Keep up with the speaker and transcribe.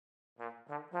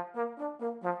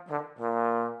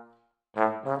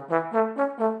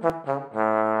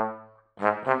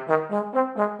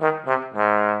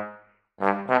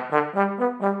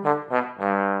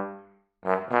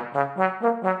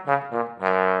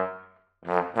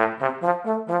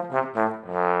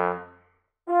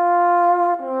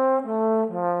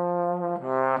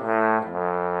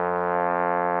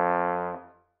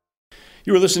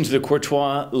You are listening to the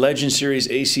Courtois Legend Series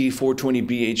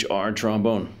AC420BH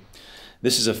trombone.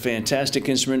 This is a fantastic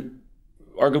instrument,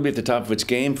 arguably at the top of its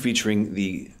game, featuring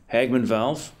the Haggmann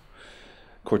valve.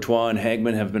 Courtois and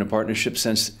Haggmann have been a partnership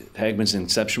since Haggmann's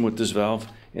inception with this valve,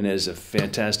 and it is a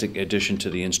fantastic addition to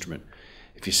the instrument.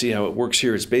 If you see how it works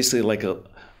here, it's basically like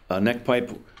a neck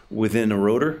pipe within a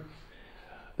rotor.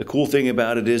 The cool thing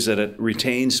about it is that it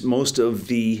retains most of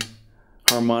the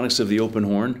harmonics of the open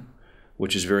horn,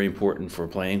 which is very important for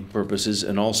playing purposes,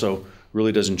 and also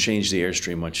really doesn't change the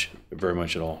airstream very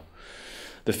much at all.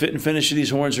 The fit and finish of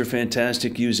these horns are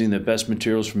fantastic, using the best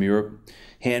materials from Europe.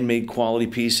 Handmade quality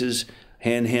pieces,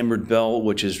 hand-hammered bell,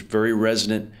 which is very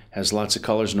resonant, has lots of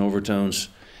colors and overtones.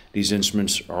 These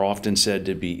instruments are often said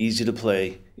to be easy to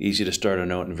play, easy to start a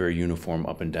note, and very uniform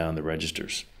up and down the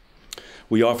registers.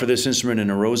 We offer this instrument in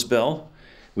a rose bell.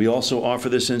 We also offer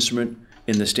this instrument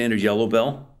in the standard yellow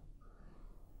bell.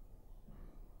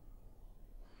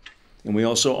 And we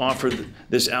also offer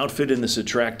this outfit in this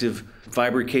attractive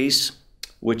fiber case,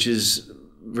 which is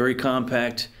very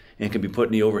compact and can be put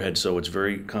in the overhead, so it's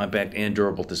very compact and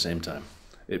durable at the same time.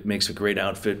 It makes a great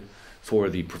outfit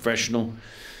for the professional,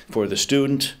 for the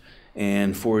student,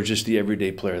 and for just the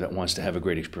everyday player that wants to have a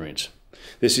great experience.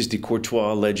 This is the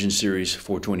Courtois Legend Series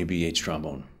 420BH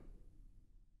trombone.